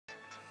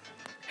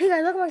Hey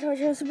guys, welcome back to my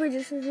channel, Super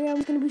Just today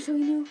I'm gonna be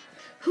showing you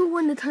who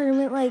won the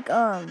tournament, like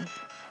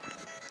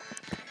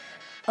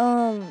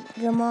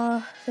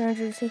Jamaul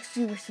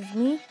 360 versus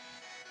me.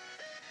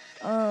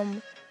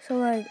 So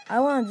like I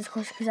went on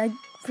Discord because I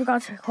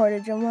forgot to record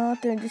it. Jamaul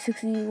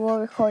 360 will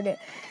record it.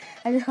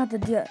 I just got the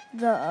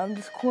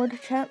Discord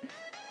chat.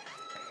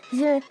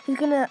 He's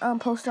gonna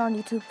post it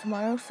on YouTube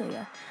tomorrow. So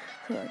yeah,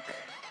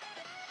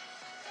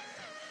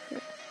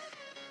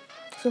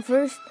 so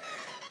first.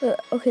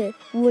 Okay,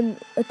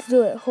 let's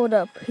do it. Hold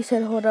up. He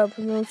said hold up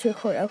and then to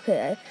record.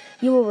 Okay,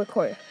 you will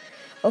record.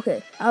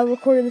 Okay, I'll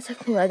record in the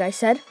second like I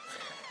said.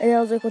 And then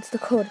I was like, what's the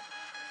code?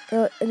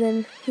 And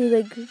then he was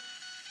like,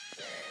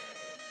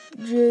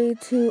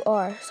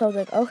 J2R. So I was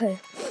like, okay.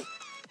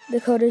 The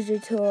code is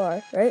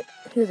J2R, right?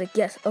 He was like,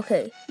 yes,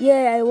 okay.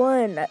 Yeah, I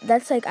won.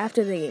 That's like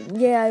after the game.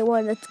 Yeah, I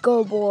won. Let's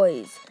go,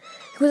 boys.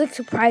 He was like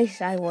surprised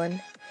I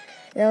won.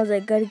 And I was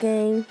like, good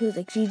game. He was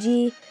like,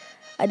 GG.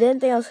 I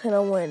didn't think I was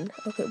gonna win.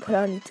 Okay, put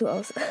on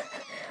YouTube.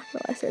 No,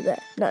 I said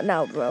that. Not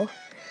now, bro.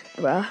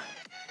 Bruh.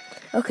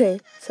 Okay,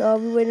 so I'll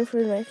be waiting for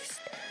the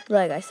next.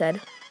 Like I said,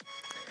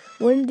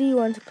 when do you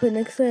want to play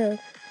next time?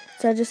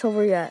 It's not just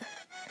over yet.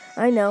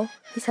 I know.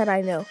 He said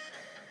I know.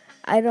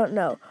 I don't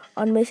know.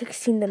 On May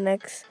 16th, the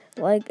next,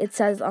 like it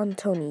says on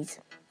Tony's.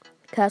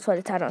 That's what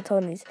it said on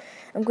Tony's.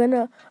 I'm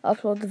gonna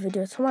upload the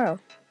video tomorrow.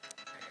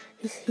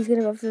 He's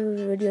gonna upload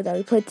the video that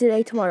we played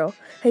today tomorrow.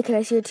 Hey, can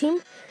I see your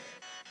team?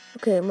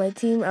 Okay, my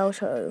team, I'll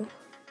show you.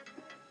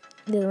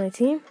 This is my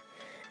team.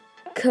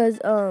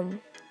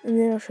 And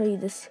then I'll show you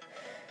this.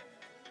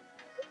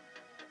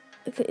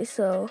 Okay,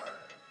 so.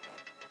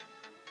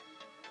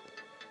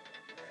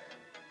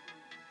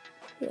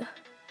 Yeah.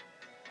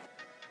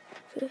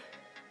 Okay.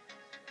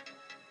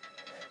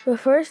 But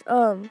first,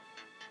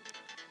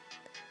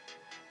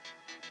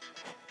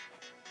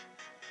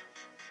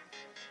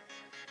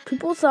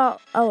 people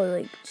thought I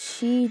was, like,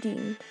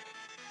 cheating.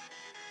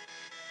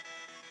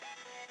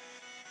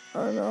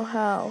 I don't know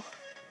how.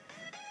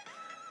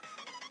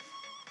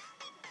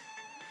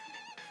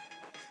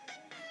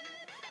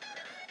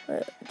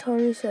 But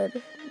Tony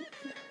said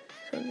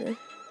something.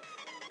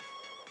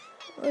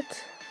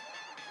 What?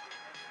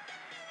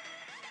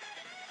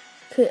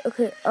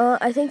 Okay.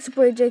 I think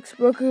Super Jake's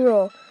rookie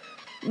roll.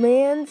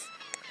 Mans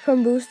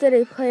from boosted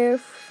a player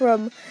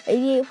from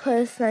 88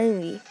 plus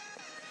 90.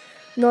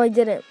 No, I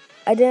didn't.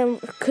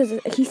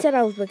 Because he said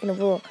I was breaking a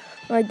rule.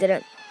 No, I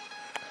didn't.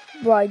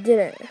 Bro, I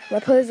didn't. My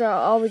players are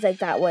always like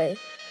that way.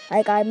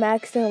 Like, I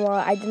maxed them while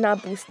I did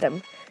not boost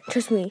them.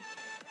 Trust me.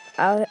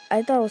 I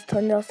thought it was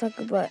Tony that was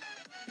talking, but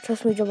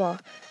trust me, Jamaul.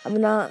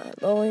 I'm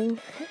not lying.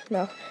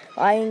 No.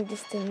 Lying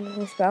just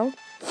didn't spell.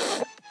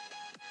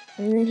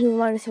 And then he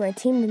wanted to see my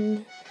team,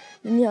 and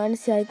then he wanted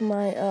to see, like,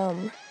 my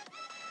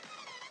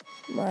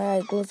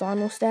like,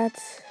 Lozano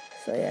stats.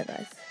 So, yeah,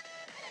 guys.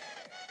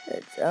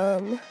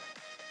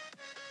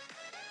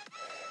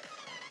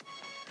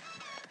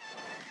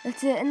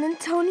 That's it. And then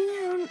Tony,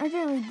 I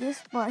didn't read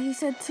this, but he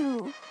said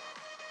to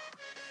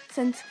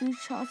send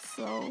screenshots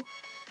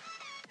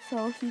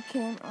so he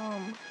can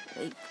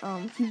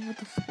keep with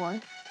the score.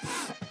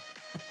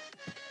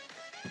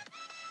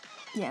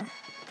 Yeah.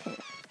 Okay.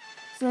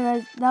 So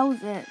guys, that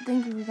was it.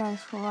 Thank you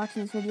guys for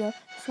watching this video.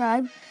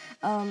 Subscribe,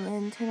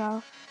 and turn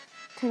on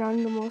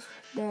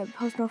the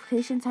post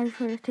notifications. Sorry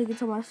for taking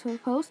so much to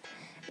post,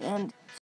 and